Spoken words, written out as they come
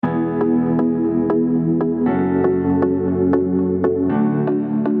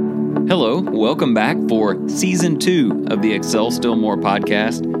Hello, welcome back for Season 2 of the Excel Still More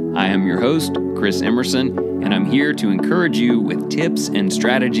podcast. I am your host, Chris Emerson, and I'm here to encourage you with tips and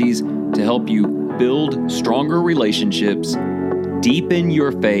strategies to help you build stronger relationships, deepen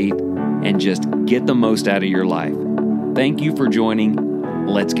your faith, and just get the most out of your life. Thank you for joining.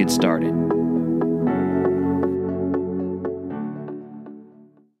 Let's get started.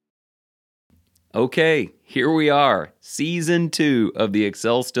 Okay, here we are, Season 2 of the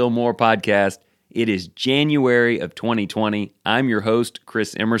Excel Still More podcast. It is January of 2020. I'm your host,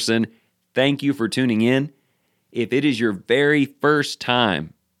 Chris Emerson. Thank you for tuning in. If it is your very first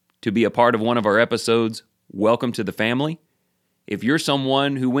time to be a part of one of our episodes, welcome to the family. If you're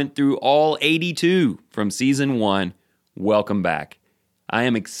someone who went through all 82 from Season 1, welcome back. I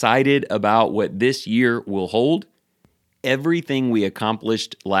am excited about what this year will hold. Everything we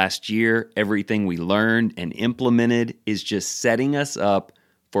accomplished last year, everything we learned and implemented is just setting us up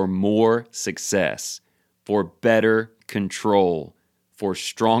for more success, for better control, for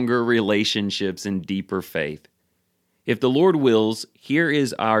stronger relationships and deeper faith. If the Lord wills, here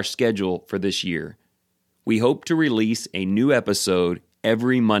is our schedule for this year. We hope to release a new episode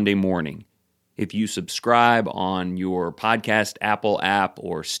every Monday morning. If you subscribe on your podcast Apple app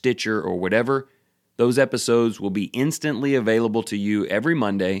or Stitcher or whatever, those episodes will be instantly available to you every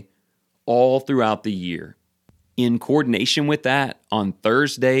Monday, all throughout the year. In coordination with that, on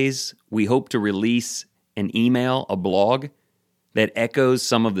Thursdays, we hope to release an email, a blog, that echoes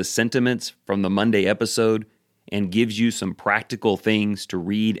some of the sentiments from the Monday episode and gives you some practical things to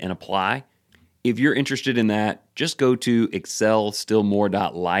read and apply. If you're interested in that, just go to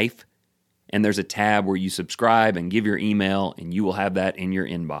excelstillmore.life, and there's a tab where you subscribe and give your email, and you will have that in your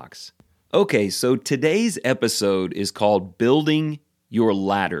inbox. Okay, so today's episode is called Building Your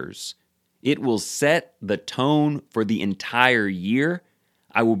Ladders. It will set the tone for the entire year.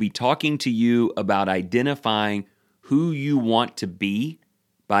 I will be talking to you about identifying who you want to be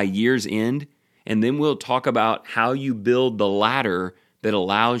by year's end, and then we'll talk about how you build the ladder that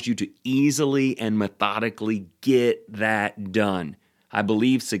allows you to easily and methodically get that done. I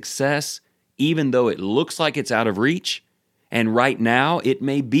believe success, even though it looks like it's out of reach, and right now it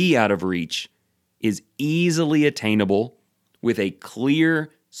may be out of reach, is easily attainable with a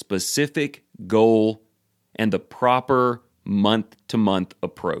clear, specific goal and the proper month-to-month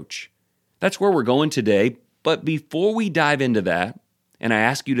approach. That's where we're going today, but before we dive into that, and I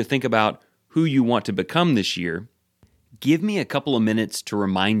ask you to think about who you want to become this year, give me a couple of minutes to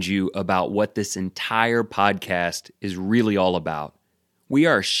remind you about what this entire podcast is really all about. We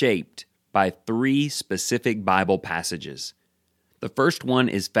are shaped by 3 specific Bible passages. The first one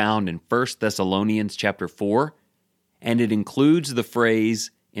is found in 1 Thessalonians chapter 4, and it includes the phrase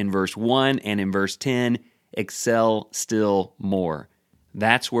in verse 1 and in verse 10, excel still more.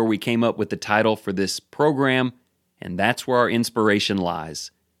 That's where we came up with the title for this program, and that's where our inspiration lies.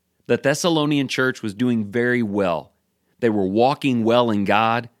 The Thessalonian church was doing very well. They were walking well in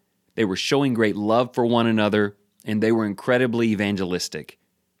God, they were showing great love for one another, and they were incredibly evangelistic.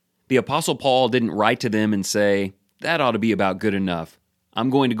 The Apostle Paul didn't write to them and say, that ought to be about good enough.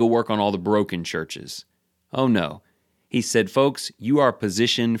 I'm going to go work on all the broken churches. Oh no. He said, folks, you are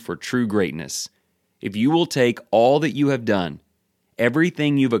positioned for true greatness. If you will take all that you have done,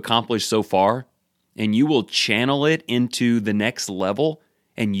 everything you've accomplished so far, and you will channel it into the next level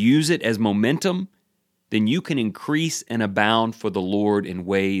and use it as momentum, then you can increase and abound for the Lord in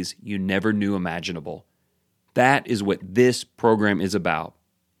ways you never knew imaginable. That is what this program is about.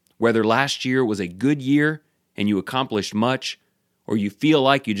 Whether last year was a good year and you accomplished much, or you feel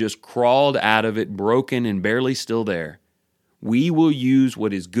like you just crawled out of it broken and barely still there, we will use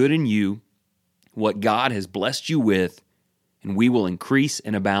what is good in you, what God has blessed you with, and we will increase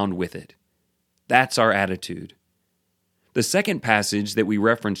and abound with it. That's our attitude. The second passage that we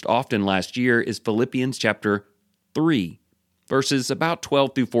referenced often last year is Philippians chapter 3, verses about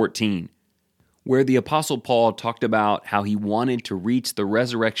 12 through 14, where the Apostle Paul talked about how he wanted to reach the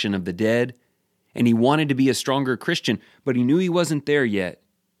resurrection of the dead, and he wanted to be a stronger Christian, but he knew he wasn't there yet.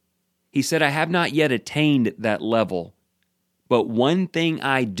 He said, I have not yet attained that level, but one thing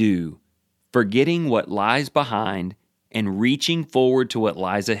I do, forgetting what lies behind and reaching forward to what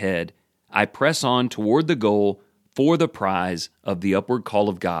lies ahead, I press on toward the goal for the prize of the upward call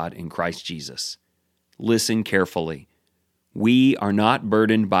of God in Christ Jesus. Listen carefully. We are not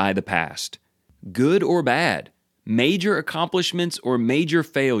burdened by the past, good or bad. Major accomplishments or major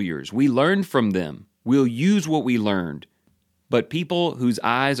failures, we learned from them. We'll use what we learned. But people whose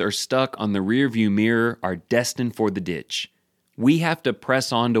eyes are stuck on the rearview mirror are destined for the ditch. We have to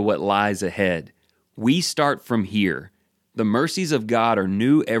press on to what lies ahead. We start from here. The mercies of God are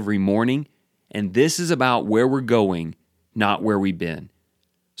new every morning, and this is about where we're going, not where we've been.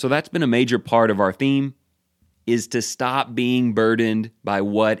 So that's been a major part of our theme, is to stop being burdened by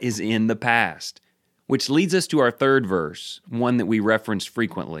what is in the past, which leads us to our third verse, one that we referenced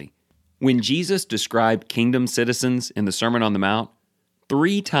frequently. When Jesus described kingdom citizens in the Sermon on the Mount,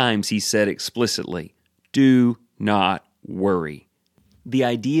 3 times he said explicitly, do not worry. The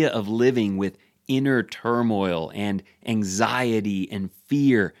idea of living with inner turmoil and anxiety and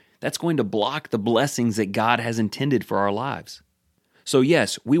fear, that's going to block the blessings that God has intended for our lives. So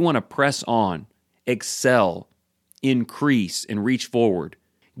yes, we want to press on, excel, increase, and reach forward.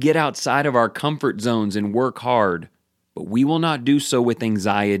 Get outside of our comfort zones and work hard, but we will not do so with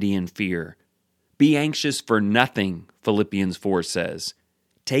anxiety and fear. Be anxious for nothing, Philippians 4 says.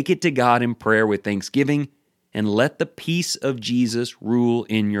 Take it to God in prayer with thanksgiving, and let the peace of Jesus rule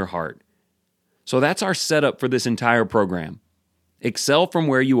in your heart. So that's our setup for this entire program. Excel from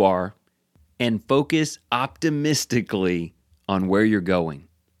where you are, and focus optimistically on where you're going.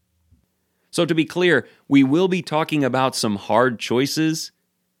 So to be clear, we will be talking about some hard choices,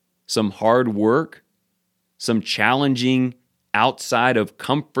 some hard work, some challenging outside of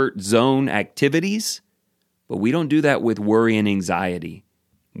comfort zone activities, but we don't do that with worry and anxiety.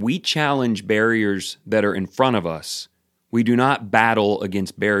 We challenge barriers that are in front of us. We do not battle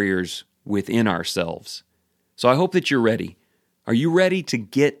against barriers within ourselves. So I hope that you're ready. Are you ready to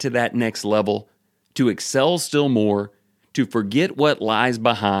get to that next level, to excel still more, to forget what lies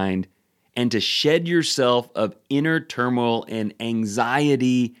behind, and to shed yourself of inner turmoil and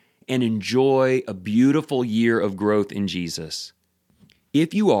anxiety and enjoy a beautiful year of growth in Jesus?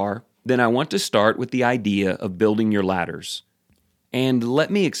 If you are, then I want to start with the idea of building your ladders. And let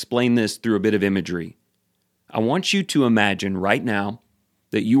me explain this through a bit of imagery. I want you to imagine right now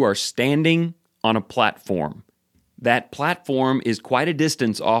that you are standing on a platform. That platform is quite a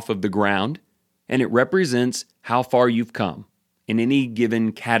distance off of the ground, and it represents how far you've come. In any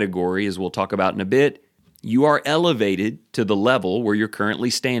given category, as we'll talk about in a bit, you are elevated to the level where you're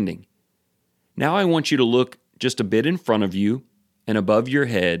currently standing. Now I want you to look just a bit in front of you and above your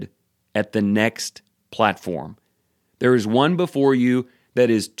head at the next platform. There is one before you that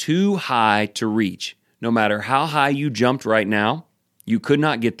is too high to reach. No matter how high you jumped right now, you could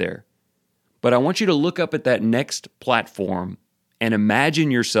not get there. But I want you to look up at that next platform and imagine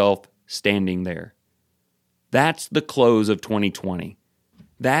yourself standing there. That's the close of 2020.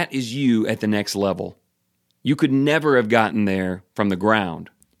 That is you at the next level. You could never have gotten there from the ground,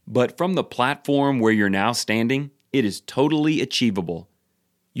 but from the platform where you're now standing, it is totally achievable.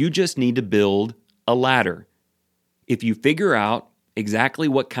 You just need to build a ladder. If you figure out exactly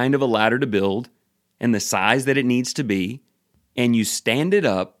what kind of a ladder to build and the size that it needs to be, and you stand it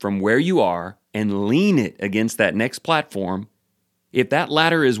up from where you are and lean it against that next platform, if that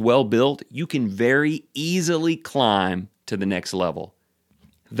ladder is well built, you can very easily climb to the next level.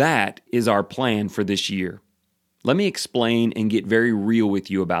 That is our plan for this year. Let me explain and get very real with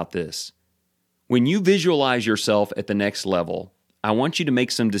you about this. When you visualize yourself at the next level, I want you to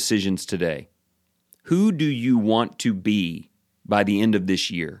make some decisions today. Who do you want to be by the end of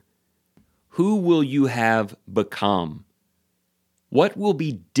this year? Who will you have become? What will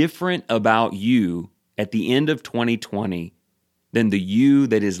be different about you at the end of 2020 than the you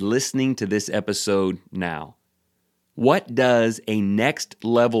that is listening to this episode now? What does a next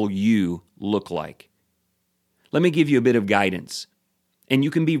level you look like? Let me give you a bit of guidance, and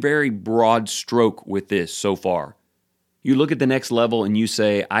you can be very broad stroke with this so far. You look at the next level and you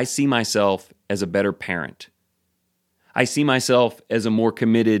say, I see myself as a better parent. I see myself as a more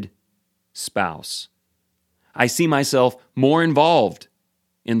committed spouse. I see myself more involved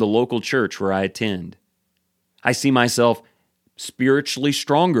in the local church where I attend. I see myself spiritually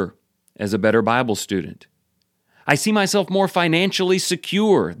stronger as a better Bible student. I see myself more financially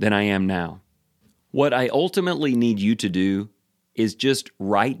secure than I am now. What I ultimately need you to do is just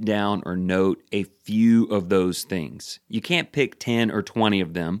write down or note a few of those things. You can't pick 10 or 20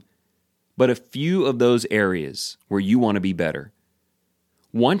 of them, but a few of those areas where you want to be better.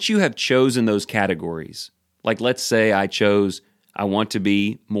 Once you have chosen those categories, like let's say I want to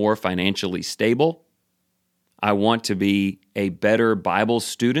be more financially stable, I want to be a better Bible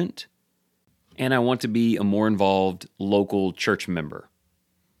student, and I want to be a more involved local church member.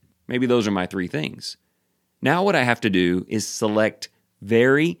 Maybe those are my 3 things. Now what I have to do is select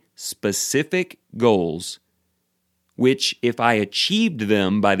very specific goals, which if I achieved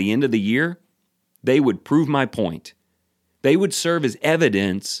them by the end of the year, they would prove my point. They would serve as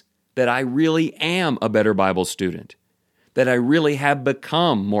evidence that I really am a better Bible student, that I really have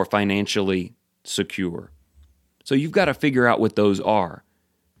become more financially secure. So you've got to figure out what those are.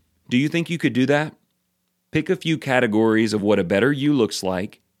 Do you think you could do that? Pick a few categories of what a better you looks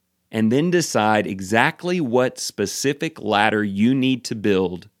like, and then decide exactly what specific ladder you need to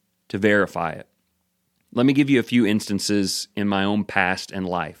build to verify it. Let me give you a few instances in my own past and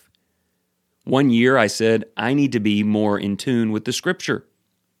life. One year I said, I need to be more in tune with the Scripture,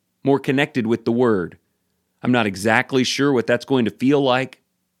 more connected with the Word. I'm not exactly sure what that's going to feel like,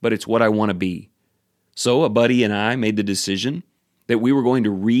 but it's what I want to be. So a buddy and I made the decision that we were going to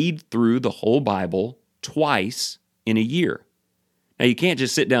read through the whole Bible twice in a year. Now, you can't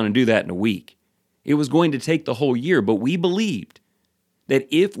just sit down and do that in a week. It was going to take the whole year, but we believed that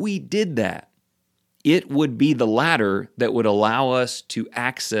if we did that, it would be the ladder that would allow us to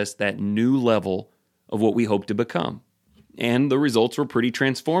access that new level of what we hope to become. And the results were pretty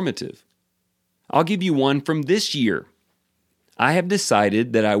transformative. I'll give you one from this year. I have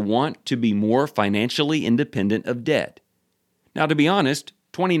decided that I want to be more financially independent of debt. Now, to be honest,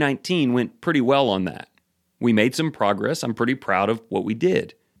 2019 went pretty well on that. We made some progress. I'm pretty proud of what we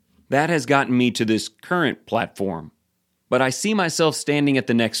did. That has gotten me to this current platform, but I see myself standing at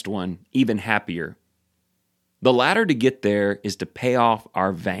the next one, even happier. The ladder to get there is to pay off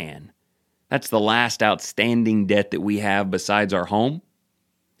our van. That's the last outstanding debt that we have besides our home.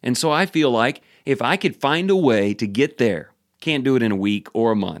 And so I feel like if I could find a way to get there, can't do it in a week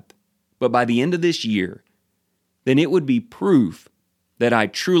or a month, but by the end of this year, then it would be proof that I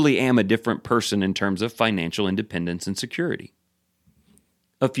truly am a different person in terms of financial independence and security.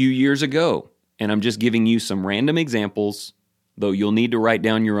 A few years ago, and I'm just giving you some random examples, though you'll need to write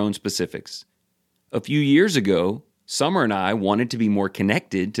down your own specifics. A few years ago, Summer and I wanted to be more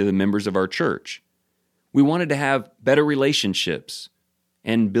connected to the members of our church. We wanted to have better relationships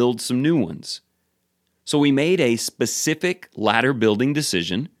and build some new ones. So we made a specific ladder building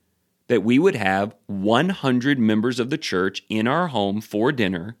decision that we would have 100 members of the church in our home for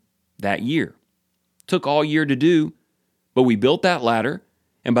dinner that year. Took all year to do, but we built that ladder,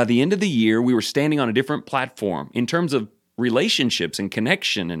 and by the end of the year, we were standing on a different platform in terms of relationships and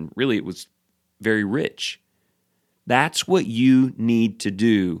connection, and really it was very rich. That's what you need to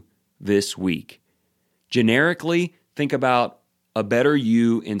do this week. Generically, think about a better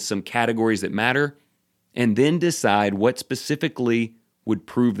you in some categories that matter, and then decide what specifically would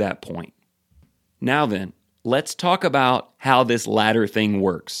prove that point. Now then, let's talk about how this ladder thing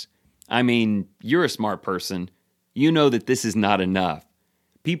works. I mean, you're a smart person. You know that this is not enough.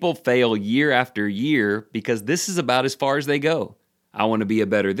 People fail year after year because this is about as far as they go. I want to be a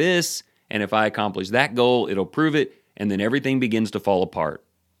better this, and if I accomplish that goal, it'll prove it, and then everything begins to fall apart.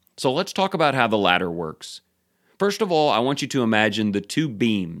 So let's talk about how the ladder works. First of all, I want you to imagine the two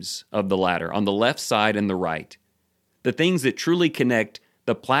beams of the ladder on the left side and the right. The things that truly connect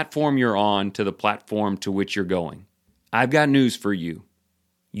the platform you're on to the platform to which you're going. I've got news for you.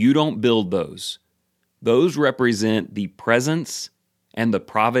 You don't build those. Those represent the presence and the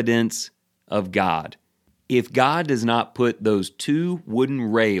providence of God. If God does not put those two wooden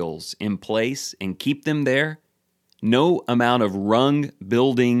rails in place and keep them there, no amount of rung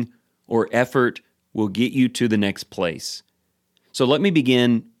building or effort will get you to the next place. So let me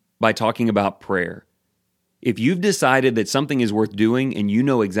begin by talking about prayer. If you've decided that something is worth doing and you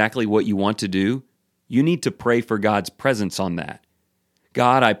know exactly what you want to do, you need to pray for God's presence on that.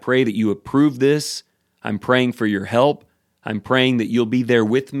 God, I pray that you approve this. I'm praying for your help. I'm praying that you'll be there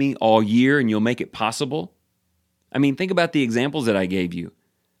with me all year and you'll make it possible. I mean, think about the examples that I gave you.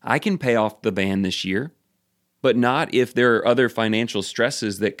 I can pay off the van this year, but not if there are other financial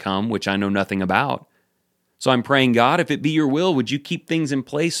stresses that come, which I know nothing about. So I'm praying, God, if it be your will, would you keep things in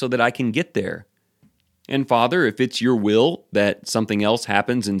place so that I can get there? And Father, if it's your will that something else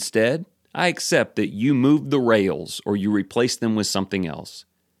happens instead, I accept that you move the rails or you replace them with something else.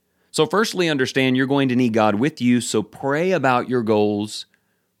 So firstly, understand you're going to need God with you, so pray about your goals,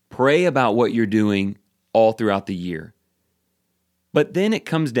 pray about what you're doing all throughout the year. But then it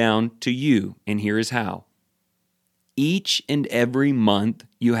comes down to you, and here is how. Each and every month,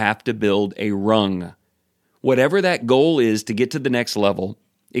 you have to build a rung. Whatever that goal is to get to the next level,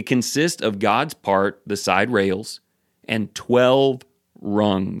 it consists of God's part, the side rails, and 12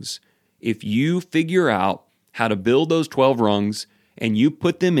 rungs. If you figure out how to build those 12 rungs and you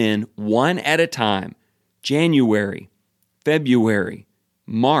put them in one at a time, January, February,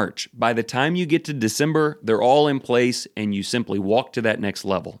 March, by the time you get to December, they're all in place and you simply walk to that next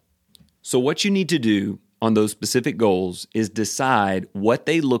level. So what you need to do on those specific goals is decide what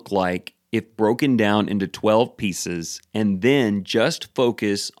they look like if broken down into 12 pieces, and then just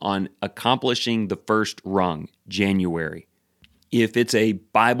focus on accomplishing the first rung, January. If it's a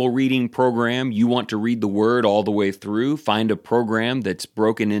Bible reading program, you want to read the Word all the way through, find a program that's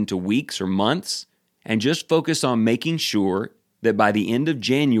broken into weeks or months, and just focus on making sure that by the end of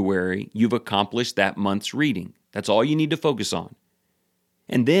January, you've accomplished that month's reading. That's all you need to focus on.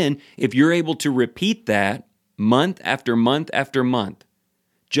 And then, if you're able to repeat that month after month after month,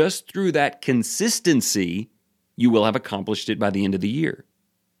 just through that consistency, you will have accomplished it by the end of the year.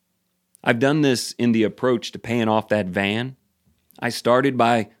 I've done this in the approach to paying off that van. I started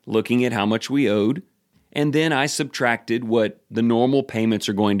by looking at how much we owed, and then I subtracted what the normal payments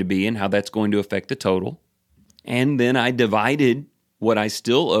are going to be and how that's going to affect the total. And then I divided what I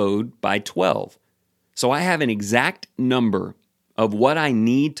still owed by 12. So I have an exact number of what I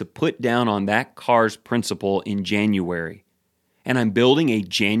need to put down on that car's principal in January. And I'm building a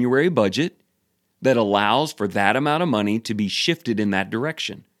January budget that allows for that amount of money to be shifted in that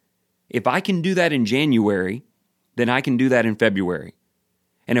direction. If I can do that in January, then I can do that in February.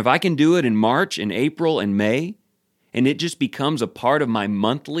 And if I can do it in March and April and May, and it just becomes a part of my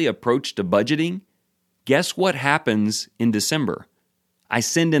monthly approach to budgeting, guess what happens in December? I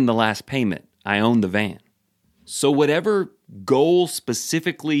send in the last payment. I own the van. So whatever goal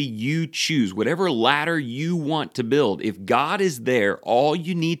specifically you choose, whatever ladder you want to build, if God is there, all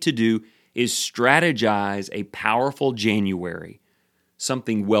you need to do is strategize a powerful January.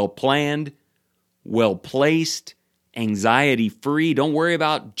 Something well-planned, well-placed, anxiety-free. Don't worry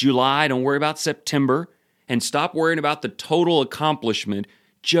about July. Don't worry about September. And stop worrying about the total accomplishment.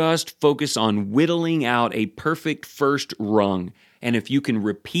 Just focus on whittling out a perfect first rung. And if you can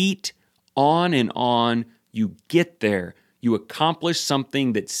repeat on and on, you get there. You accomplish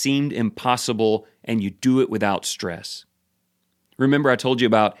something that seemed impossible, and you do it without stress. Remember I told you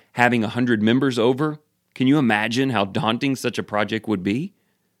about having 100 members over? Can you imagine how daunting such a project would be?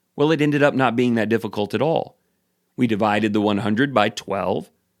 Well, it ended up not being that difficult at all. We divided the 100 by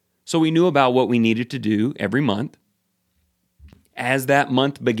 12, so we knew about what we needed to do every month. As that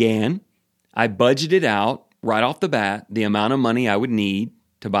month began, I budgeted out right off the bat the amount of money I would need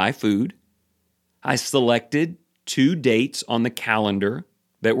to buy food. I selected 2 dates on the calendar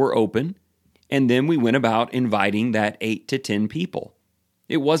that were open, and then we went about inviting that 8 to 10 people.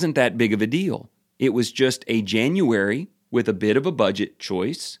 It wasn't that big of a deal. It was just a January with a bit of a budget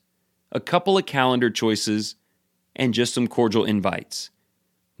choice, a couple of calendar choices, and just some cordial invites.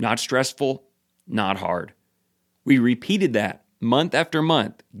 Not stressful, not hard. We repeated that month after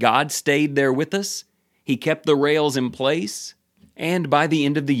month. God stayed there with us. He kept the rails in place. And by the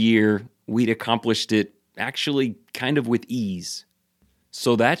end of the year, we'd accomplished it actually kind of with ease.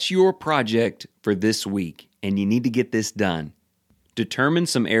 So that's your project for this week, and you need to get this done. Determine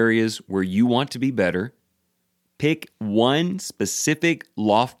some areas where you want to be better. Pick one specific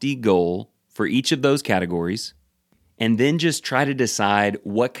lofty goal for each of those categories, and then just try to decide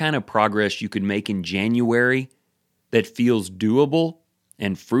what kind of progress you could make in January that feels doable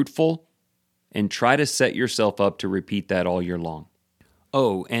and fruitful, and try to set yourself up to repeat that all year long.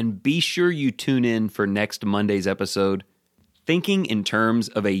 Oh, and be sure you tune in for next Monday's episode. Thinking in terms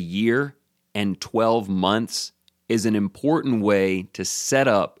of a year and 12 months is an important way to set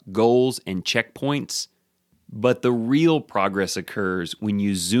up goals and checkpoints, but the real progress occurs when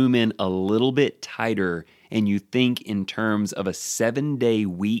you zoom in a little bit tighter and you think in terms of a 7-day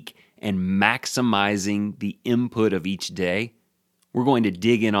week and maximizing the input of each day. We're going to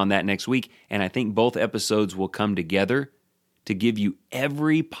dig in on that next week, and I think both episodes will come together to give you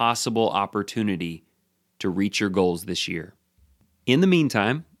every possible opportunity to reach your goals this year. In the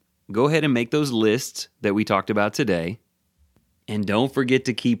meantime, go ahead and make those lists that we talked about today, and don't forget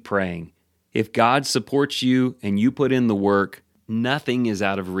to keep praying. If God supports you and you put in the work, nothing is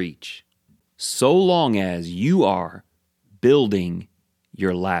out of reach, so long as you are building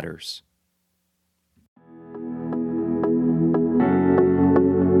your ladders.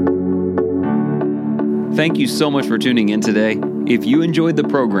 Thank you so much for tuning in today. If you enjoyed the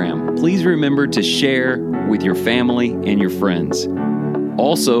program, please remember to share with your family and your friends.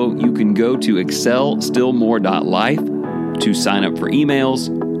 Also, you can go to excelstillmore.life to sign up for emails,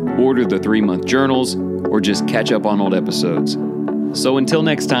 order the 3-month journals, or just catch up on old episodes. So until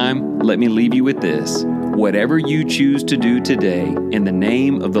next time, let me leave you with this. Whatever you choose to do today, in the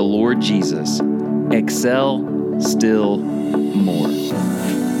name of the Lord Jesus, excel still more.